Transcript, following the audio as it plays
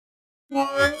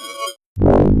Hey,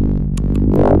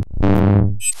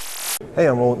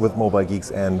 I'm Roland with Mobile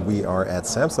Geeks, and we are at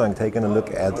Samsung taking a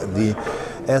look at the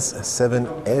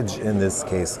S7 Edge in this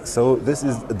case. So this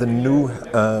is the new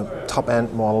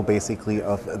top-end model basically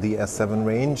of the S7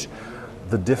 range.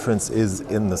 The difference is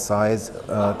in the size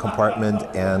compartment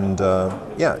and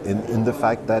in the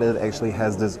fact that it actually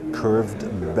has this curved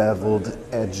beveled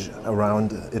edge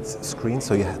around its screen,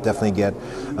 so you definitely get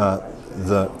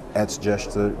the edge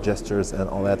gestures and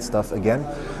all that stuff again.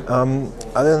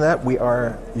 Other than that, we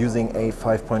are using a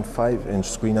 5.5-inch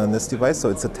screen on this device, so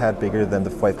it's a tad bigger than the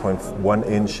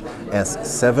 5.1-inch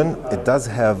S7. It does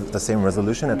have the same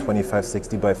resolution at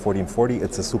 2560 by 1440.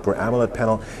 It's a Super AMOLED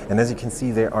panel, and as you can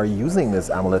see, they are using this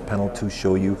AMOLED panel to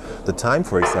show you the time,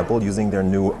 for example, using their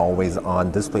new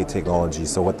always-on display technology.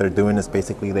 So what they're doing is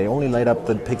basically they only light up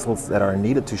the pixels that are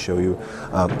needed to show you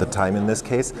the time in this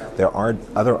case. There are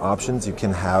other options. You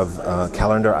can have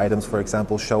calendar items, for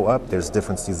example, show up. There's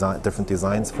different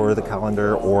designs for the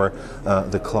calendar or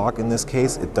the clock in this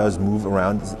case. It does move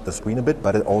around the screen a bit,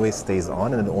 but it always stays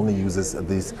on, and it only uses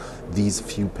these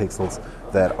few pixels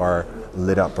that are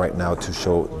lit up right now to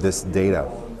show this data.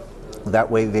 That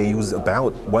way they use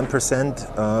about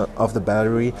 1% of the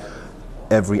battery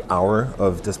every hour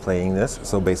of displaying this.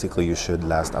 So basically you should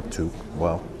last up to,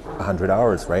 well, 100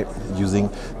 hours, right? Using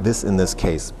this in this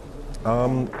case.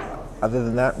 Other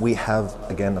than that, we have,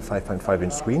 again, a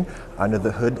 5.5-inch screen. Under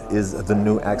the hood is the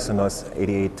new Exynos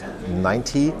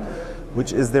 8890,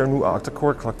 which is their new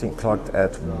octa-core, clocked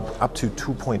at up to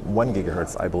 2.1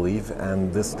 gigahertz, I believe.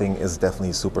 And this thing is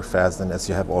definitely super fast. And as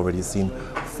you have already seen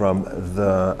from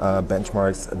the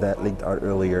benchmarks that leaked out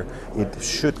earlier, it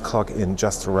should clock in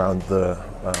just around the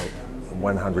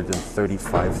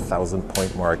 135,000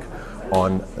 point mark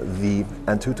on the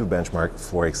Antutu benchmark,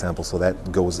 for example, so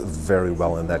that goes very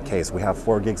well in that case. We have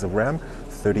 4 gigs of RAM,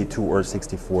 32 or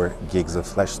 64 gigs of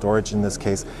flash storage in this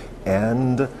case,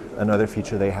 and another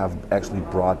feature they have actually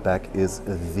brought back is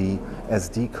the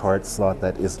SD card slot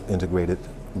that is integrated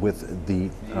with the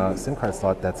SIM card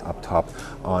slot that's up top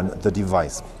on the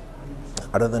device.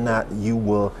 Other than that, you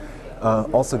will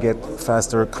also get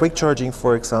faster quick charging,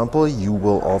 for example. You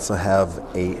will also have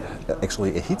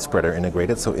actually a heat spreader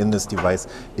integrated. So in this device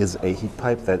is a heat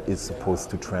pipe that is supposed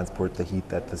to transport the heat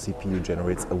that the CPU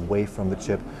generates away from the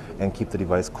chip and keep the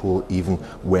device cool even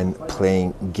when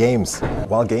playing games.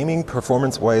 While gaming,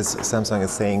 performance-wise, Samsung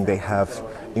is saying they have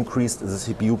increased the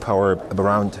CPU power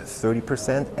around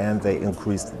 30%, and they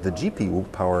increased the GPU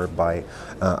power by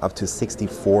up to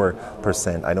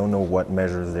 64%. I don't know what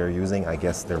measures they're using. I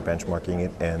guess they're benchmarking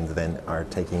it and then are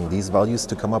taking these values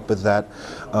to come up with that.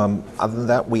 Other than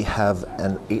that, we have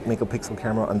an 8-megapixel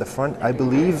camera on the front. I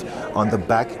believe on the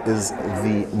back is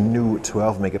the new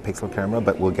 12-megapixel camera,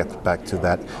 but we'll get back to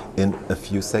that in a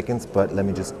few seconds. But let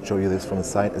me just show you this from the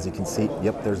side. As you can see,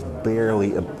 yep, there's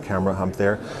barely a camera hump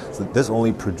there. So this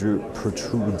only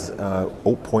protrudes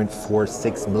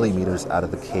 0.46 millimeters out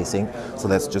of the casing. So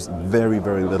that's just very,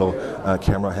 very little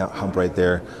camera hump right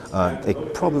there. They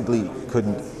probably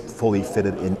couldn't fully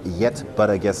fitted in yet,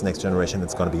 but I guess next generation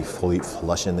it's going to be fully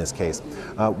flush in this case.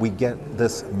 We get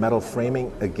this metal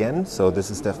framing again, so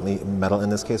this is definitely metal in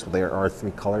this case. There are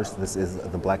 3 colors. This is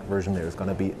the black version. There's going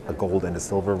to be a gold and a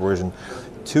silver version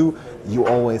too. You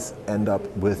always end up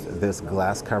with this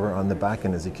glass cover on the back,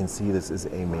 and as you can see, this is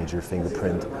a major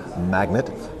fingerprint magnet.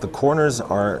 The corners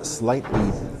are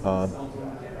slightly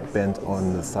bent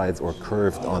on the sides or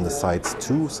curved on the sides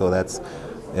too, so that's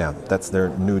their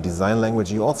new design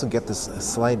language. You also get this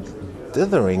slight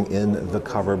dithering in the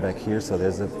cover back here, so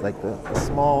there's a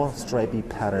small stripy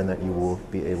pattern that you will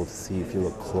be able to see if you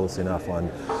look close enough on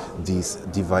these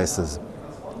devices.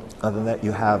 Other than that,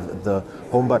 you have the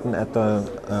home button at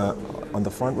the on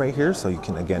the front right here, so you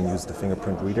can again use the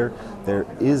fingerprint reader. There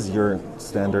is your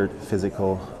standard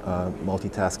physical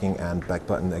multitasking and back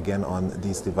button again on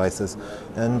these devices.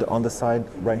 And on the side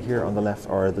right here on the left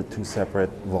are the 2 separate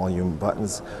volume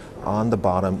buttons. On the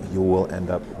bottom, you will end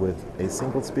up with a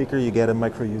single speaker. You get a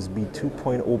micro USB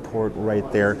 2.0 port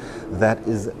right there. That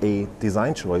is a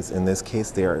design choice. In this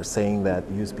case, they are saying that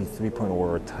USB 3.0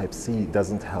 or Type-C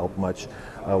doesn't help much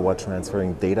while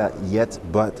transferring data yet,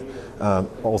 but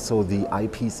also the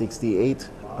IP68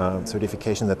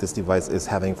 certification that this device is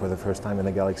having for the first time in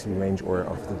the Galaxy range, or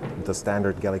of the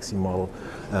standard Galaxy model,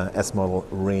 S model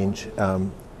range,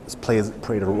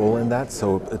 played a role in that.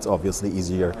 So it's obviously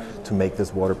easier to make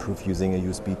this waterproof using a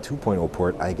USB 2.0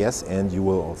 port, I guess, and you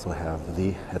will also have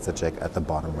the headset jack at the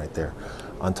bottom right there.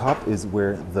 On top is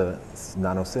where the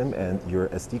nano SIM and your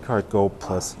SD card go,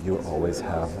 plus you always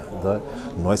have the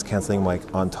noise cancelling mic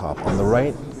on top. On the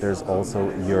right, there's also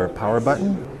your power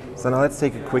button. So now let's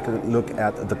take a quick look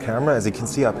at the camera. As you can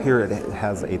see up here, it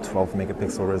has a 12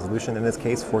 megapixel resolution. In this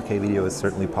case, 4K video is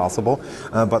certainly possible.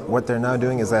 But what they're now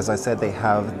doing is, as I said, they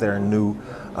have their new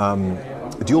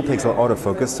dual pixel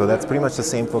autofocus. So that's pretty much the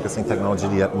same focusing technology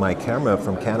that my camera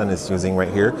from Canon is using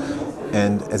right here.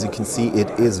 And as you can see, it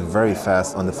is very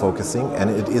fast on the focusing, and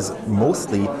it is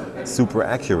mostly super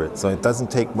accurate. So it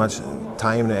doesn't take much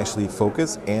time to actually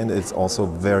focus, and it's also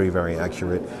very, very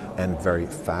accurate and very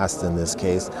fast in this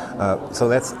case. So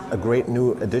that's a great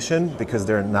new addition, because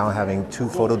they're now having 2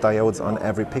 photodiodes on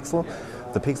every pixel.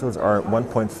 The pixels are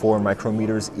 1.4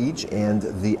 micrometers each, and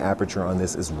the aperture on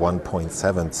this is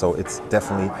 1.7. So it's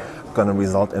definitely going to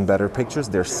result in better pictures.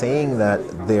 They're saying that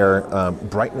their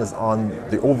brightness on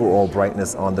the overall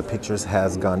brightness on the pictures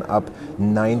has gone up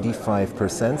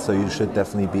 95%. So you should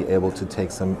definitely be able to take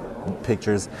some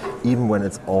pictures even when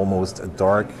it's almost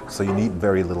dark. So you need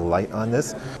very little light on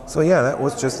this. So yeah, that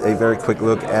was just a very quick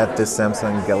look at this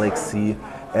Samsung Galaxy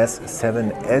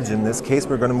S7 Edge. In this case,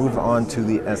 we're going to move on to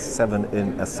the S7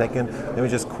 in a second. Let me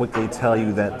just quickly tell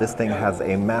you that this thing has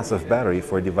a massive battery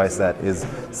for a device that is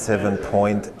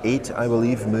 7.8, I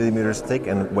believe, millimeters thick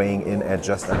and weighing in at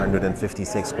just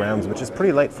 156 grams, which is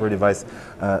pretty light for a device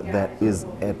that is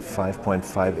at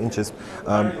 5.5 inches.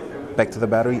 Back to the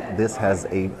battery, this has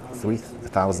a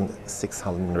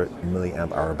 3,600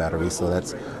 milliamp hour battery, so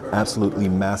that's absolutely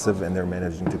massive, and they're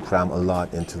managing to cram a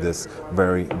lot into this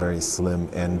very, very slim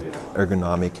and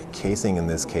ergonomic casing in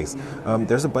this case.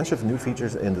 There's a bunch of new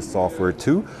features in the software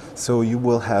too, so you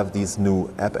will have these new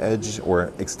App Edge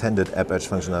or extended App Edge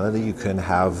functionality. You can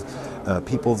have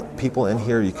people in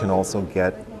here. You can also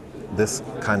get this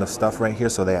kind of stuff right here.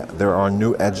 So there are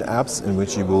new Edge apps in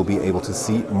which you will be able to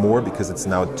see more, because it's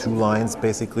now 2 lines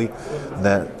basically.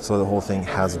 So the whole thing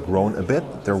has grown a bit.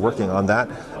 They're working on that.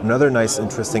 Another nice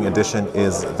interesting addition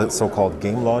is the so-called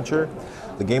game launcher.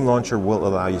 The game launcher will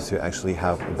allow you to actually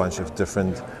have a bunch of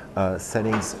different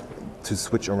settings to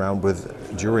switch around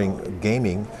with during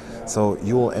gaming. So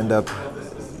you will end up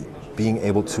being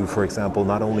able to, for example,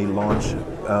 not only launch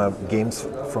games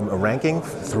from a ranking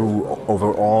through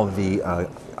over all the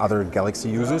other Galaxy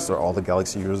users, or all the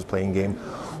Galaxy users playing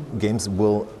games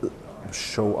will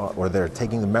show up, or they're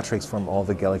taking the metrics from all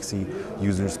the Galaxy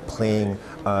users playing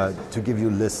to give you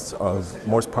lists of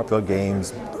most popular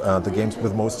games, the games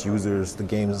with most users, the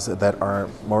games that are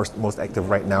most active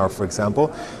right now, for example.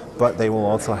 But they will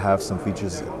also have some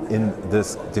features in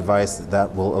this device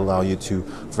that will allow you to,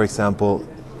 for example,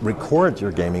 record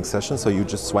your gaming session. So you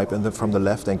just swipe in from the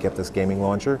left and get this gaming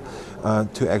launcher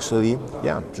to actually,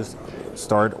 just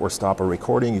start or stop a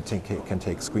recording. You can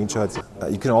take screenshots.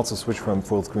 You can also switch from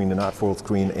full screen to not full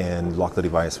screen and lock the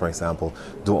device, for example,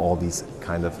 do all these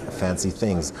kind of fancy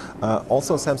things.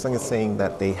 Also, Samsung is saying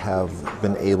that they have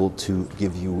been able to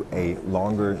give you a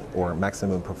longer or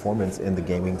maximum performance in the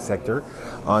gaming sector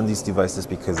on these devices,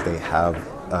 because they have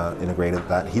integrated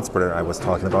that heat spreader I was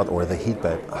talking about, or the heat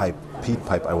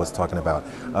pipe I was talking about.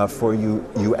 For you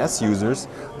US users,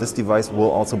 this device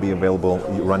will also be available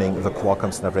running the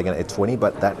Qualcomm Snapdragon 820,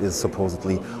 but that is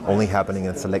supposedly only happening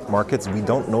in select markets. We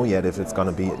don't know yet if it's going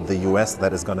to be the US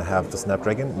that is going to have the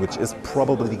Snapdragon, which is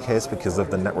probably the case because of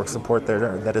the network support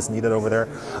there that is needed over there.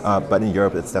 But in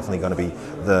Europe, it's definitely going to be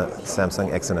the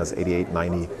Samsung Exynos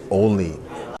 8890 only.